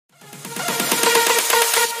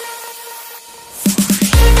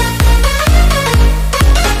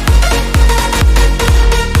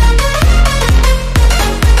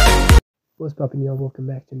What's poppin', y'all? Welcome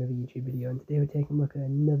back to another YouTube video, and today we're taking a look at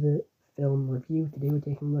another film review. Today we're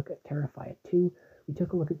taking a look at Terrifier 2. We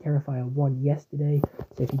took a look at Terrifier 1 yesterday,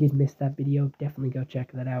 so if you did miss that video, definitely go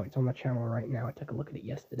check that out. It's on the channel right now. I took a look at it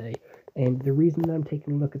yesterday, and the reason that I'm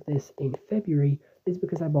taking a look at this in February is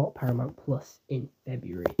because I bought Paramount Plus in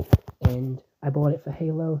February, and I bought it for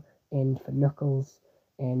Halo and for Knuckles,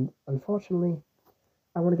 and unfortunately,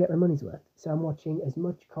 I want to get my money's worth, so I'm watching as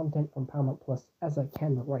much content from Paramount Plus as I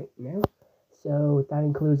can right now. So that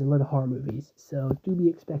includes a lot of horror movies, so do be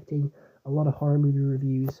expecting a lot of horror movie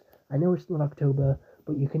reviews. I know it's not October,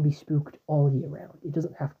 but you can be spooked all year round. It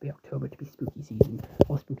doesn't have to be October to be spooky season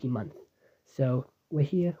or spooky month. So we're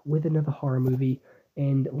here with another horror movie,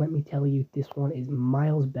 and let me tell you, this one is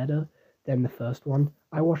miles better than the first one.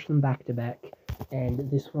 I watched them back to back,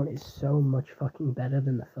 and this one is so much fucking better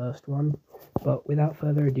than the first one. But without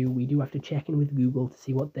further ado, we do have to check in with Google to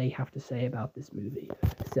see what they have to say about this movie.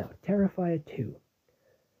 So, Terrifier 2.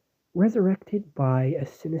 Resurrected by a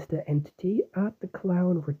sinister entity, Art the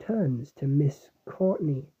Clown returns to Miles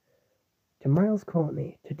Courtney,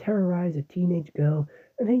 to terrorize a teenage girl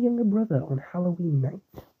and her younger brother on Halloween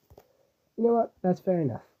night. You know what? That's fair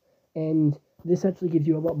enough. And this actually gives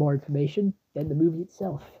you a lot more information than the movie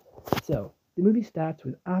itself. So, the movie starts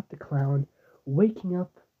with Art the Clown waking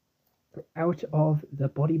up out of the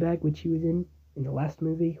body bag which he was in the last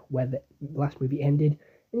movie, where the last movie ended,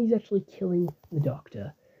 and he's actually killing the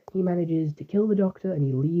doctor. He manages to kill the doctor, and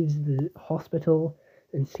he leaves the hospital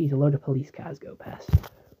and sees a load of police cars go past.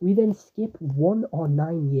 We then skip 1 or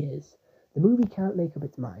 9 years. The movie can't make up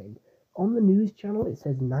its mind. On the news channel, it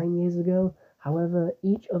says 9 years ago. However,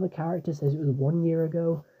 each other character says it was 1 year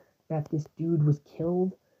ago that this dude was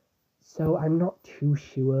killed. So I'm not too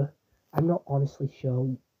sure. I'm not honestly sure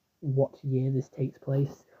what year this takes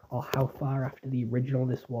place, or how far after the original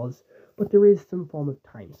this was, but there is some form of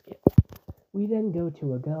time skip. We then go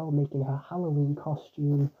to a girl making her Halloween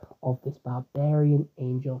costume of this barbarian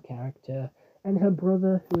angel character, and her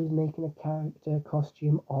brother who is making a character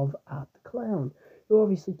costume of Art the Clown, who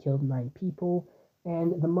obviously killed 9 people,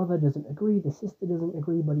 and the mother doesn't agree, the sister doesn't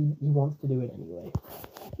agree, but he wants to do it anyway.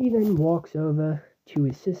 He then walks over to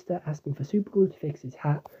his sister, asking for super glue to fix his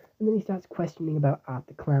hat, and then he starts questioning about Art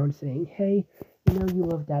the Clown, saying, hey, you know you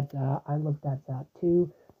love Dad's art, I love Dad's art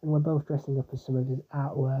too, and we're both dressing up as some of his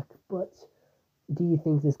artwork, but do you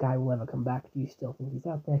think this guy will ever come back? Do you still think he's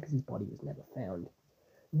out there? Because his body was never found.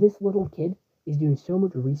 This little kid is doing so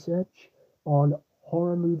much research on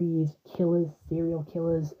horror movies, killers, serial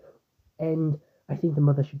killers, and I think the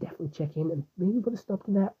mother should definitely check in and maybe put a stop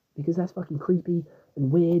to that, because that's fucking creepy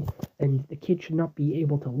and weird, and the kid should not be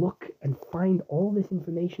able to look and find all this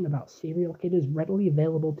information about serial killers readily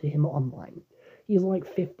available to him online. He's like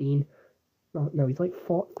 15. No, he's like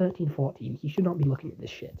 13, 14. He should not be looking at this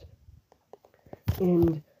shit.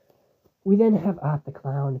 And we then have Art the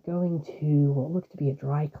Clown going to what looks to be a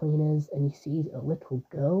dry cleaner's, and he sees a little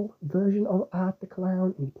girl version of Art the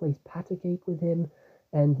Clown, and he plays patty cake with him,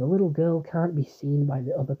 and the little girl can't be seen by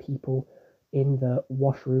the other people in the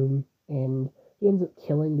washroom, and he ends up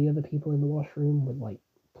killing the other people in the washroom with, like,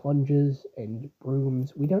 plungers and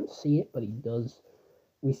brooms. We don't see it, but he does.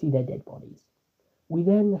 We see their dead bodies. We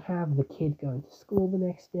then have the kid going to school the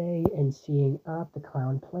next day and seeing Art the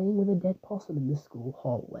Clown playing with a dead possum in the school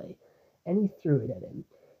hallway, and he threw it at him.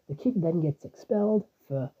 The kid then gets expelled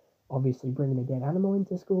for obviously bringing a dead animal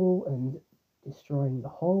into school and destroying the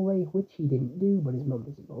hallway, which he didn't do, but his mum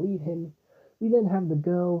doesn't believe him. We then have the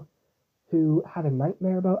girl who had a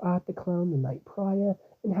nightmare about Art the Clown the night prior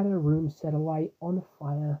and had her room set alight on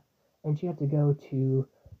fire, and she had to go to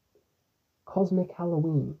Cosmic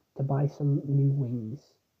Halloween to buy some new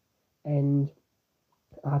wings. And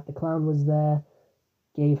Art the Clown was there,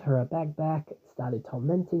 gave her a bag back, started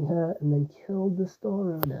tormenting her, and then killed the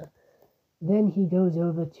store owner. Then he goes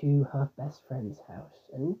over to her best friend's house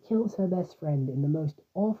and kills her best friend in the most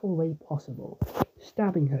awful way possible,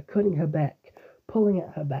 stabbing her, cutting her back, pulling at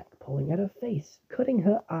her back, pulling at her face, cutting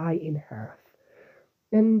her eye in half.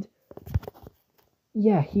 And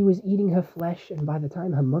yeah, he was eating her flesh, and by the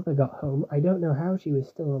time her mother got home, I don't know how she was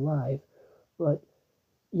still alive, but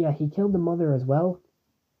yeah, he killed the mother as well,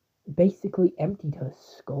 basically emptied her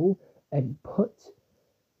skull, and put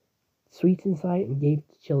sweets inside and gave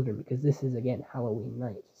to children, because this is, again, Halloween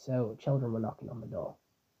night, so children were knocking on the door.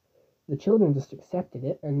 The children just accepted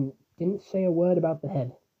it and didn't say a word about the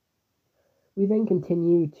head. We then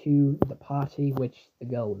continue to the party which the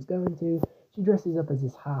girl was going to. She dresses up as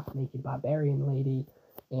this half-naked barbarian lady,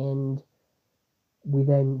 and we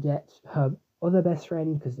then get her other best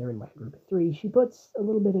friend, because they're in like a group of 3. She puts a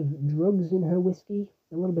little bit of drugs in her whiskey,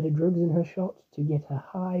 a little bit of drugs in her shot to get her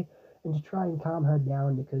high, and to try and calm her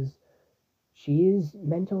down because she is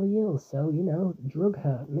mentally ill, so, drug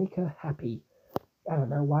her, make her happy. I don't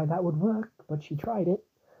know why that would work, but she tried it.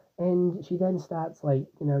 And she then starts,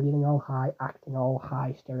 getting all high, acting all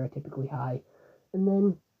high, stereotypically high. And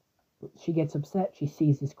then she gets upset. She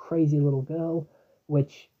sees this crazy little girl,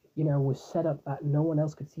 which, was set up that no one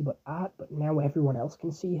else could see but Art, but now everyone else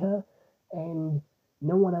can see her. And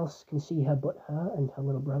no one else can see her but her and her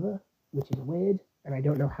little brother, which is weird. And I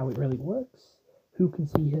don't know how it really works. Who can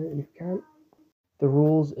see her and who can't? The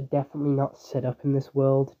rules are definitely not set up in this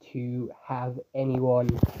world to have anyone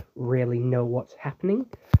really know what's happening.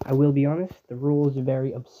 I will be honest, the rules are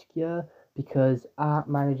very obscure because Art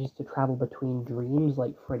manages to travel between dreams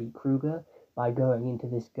like Freddy Krueger by going into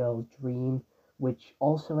this girl's dream, which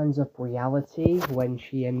also ends up reality when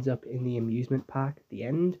she ends up in the amusement park at the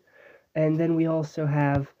end. And then we also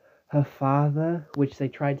have her father, which they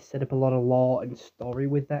tried to set up a lot of lore and story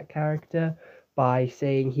with that character by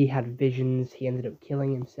saying he had visions, he ended up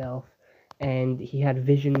killing himself, and he had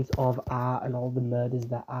visions of Art and all the murders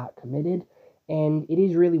that Art committed. And it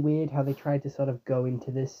is really weird how they tried to sort of go into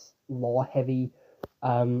this lore-heavy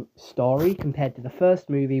story compared to the first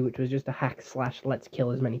movie, which was just a hack slash let's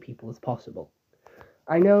kill as many people as possible.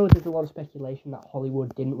 I know there's a lot of speculation that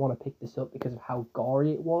Hollywood didn't want to pick this up because of how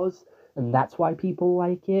gory it was, and that's why people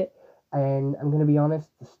like it. And I'm going to be honest,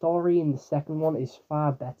 the story in the second one is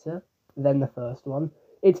far better than the first one.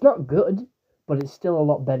 It's not good, but it's still a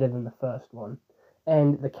lot better than the first one.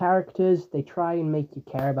 And the characters, they try and make you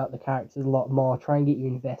care about the characters a lot more, try and get you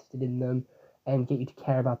invested in them, and get you to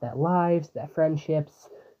care about their lives, their friendships,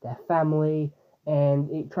 their family,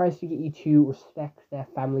 and it tries to get you to respect their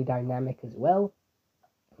family dynamic as well.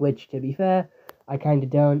 Which, to be fair, I kind of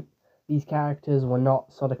don't. These characters were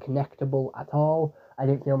not sort of connectable at all. I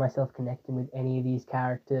didn't feel myself connecting with any of these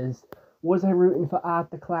characters. Was I rooting for Art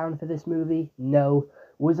the Clown for this movie? No.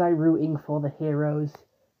 Was I rooting for the heroes?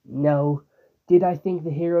 No. Did I think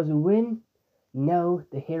the heroes would win? No.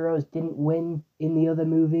 The heroes didn't win in the other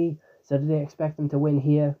movie. So did I expect them to win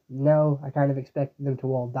here? No. I kind of expected them to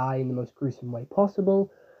all die in the most gruesome way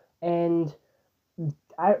possible. And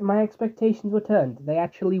my expectations were turned. They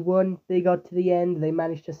actually won. They got to the end. They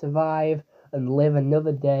managed to survive and live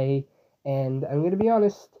another day. And I'm going to be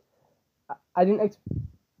honest, I didn't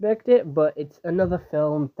expect it, but it's another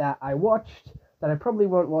film that I watched that I probably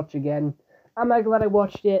won't watch again. Am I glad I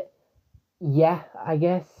watched it? Yeah, I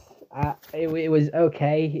guess. It was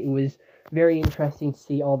okay. It was very interesting to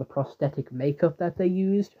see all the prosthetic makeup that they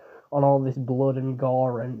used on all this blood and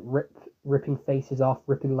gore and ripping faces off,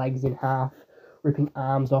 ripping legs in half, ripping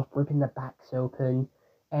arms off, ripping their backs open.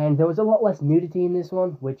 And there was a lot less nudity in this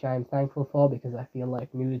one, which I'm thankful for because I feel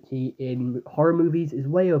like nudity in horror movies is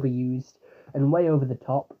way overused and way over the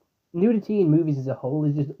top. Nudity in movies as a whole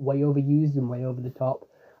is just way overused and way over the top.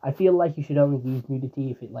 I feel like you should only use nudity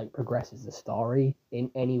if it progresses the story in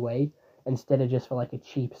any way, instead of just for a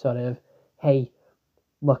cheap sort of, hey,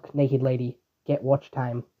 look, naked lady, get watch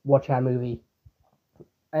time, watch our movie.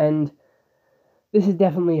 And this is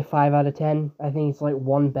definitely a 5 out of 10. I think it's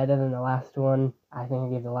one better than the last one. I think I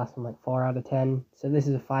gave the last one 4 out of 10. So this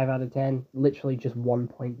is a 5 out of 10. Literally just 1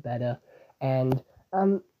 point better. And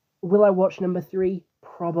will I watch number 3?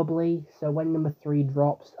 Probably. So when number 3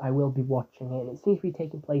 drops, I will be watching it. And it seems to be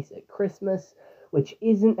taking place at Christmas, which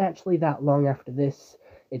isn't actually that long after this.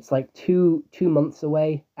 It's 2 months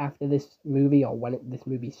away after this movie, or when this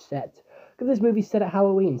movie's set. Because this movie's set at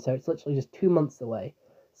Halloween, so it's literally just 2 months away.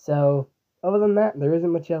 So other than that, there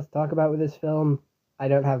isn't much else to talk about with this film. I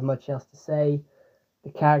don't have much else to say. The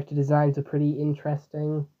character designs are pretty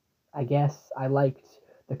interesting, I guess. I liked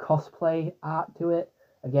the cosplay art to it.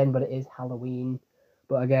 Again, but it is Halloween.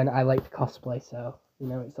 But again, I liked cosplay, so,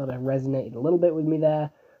 it sort of resonated a little bit with me there.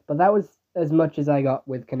 But that was as much as I got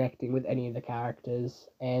with connecting with any of the characters.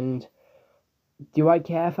 And do I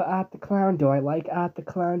care for Art the Clown? Do I like Art the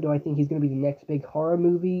Clown? Do I think he's going to be the next big horror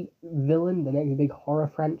movie villain? The next big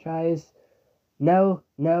horror franchise? No,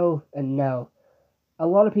 no, and no. A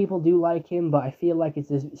lot of people do like him, but I feel like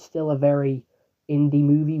it's still a very indie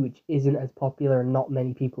movie, which isn't as popular and not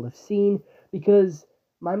many people have seen, because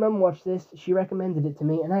my mum watched this, she recommended it to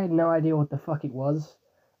me, and I had no idea what the fuck it was.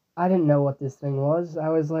 I didn't know what this thing was. I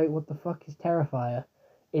was like, what the fuck is Terrifier?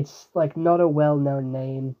 It's, not a well-known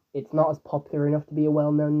name. It's not as popular enough to be a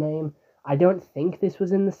well-known name. I don't think this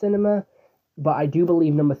was in the cinema, but I do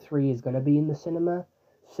believe number 3 is going to be in the cinema,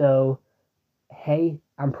 so hey,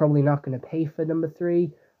 I'm probably not going to pay for number 3.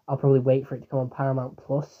 I'll probably wait for it to come on Paramount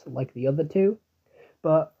Plus like the other two.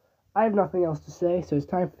 But I have nothing else to say, so it's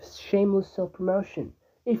time for shameless self-promotion.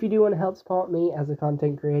 if you do want to help support me as a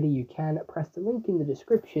content creator, you can press the link in the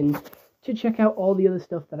description to check out all the other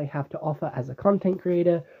stuff that I have to offer as a content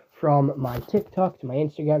creator, from my TikTok to my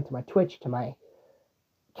Instagram to my Twitch to my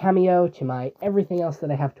Cameo to my everything else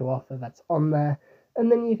that I have to offer that's on there.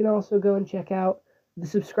 And then you can also go and check out the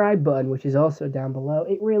subscribe button, which is also down below.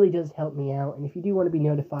 It really does help me out, and if you do want to be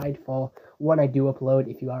notified for when I do upload,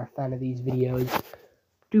 if you are a fan of these videos,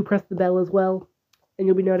 do press the bell as well, and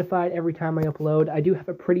you'll be notified every time I upload. I do have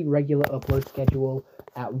a pretty regular upload schedule.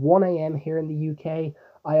 At 1 a.m. here in the UK,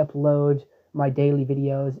 I upload my daily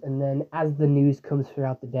videos, and then as the news comes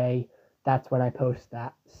throughout the day, that's when I post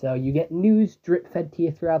that. So you get news drip-fed to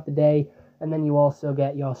you throughout the day, and then you also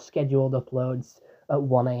get your scheduled uploads at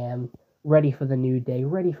 1 a.m., ready for the new day,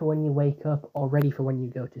 ready for when you wake up, or ready for when you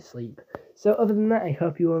go to sleep. So other than that, I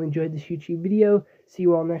hope you all enjoyed this YouTube video. See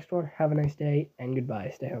you all next one. Have a nice day, and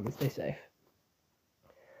goodbye. Stay home and stay safe.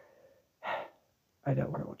 I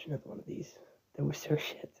don't want to watch another one of these. They were so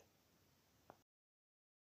shit.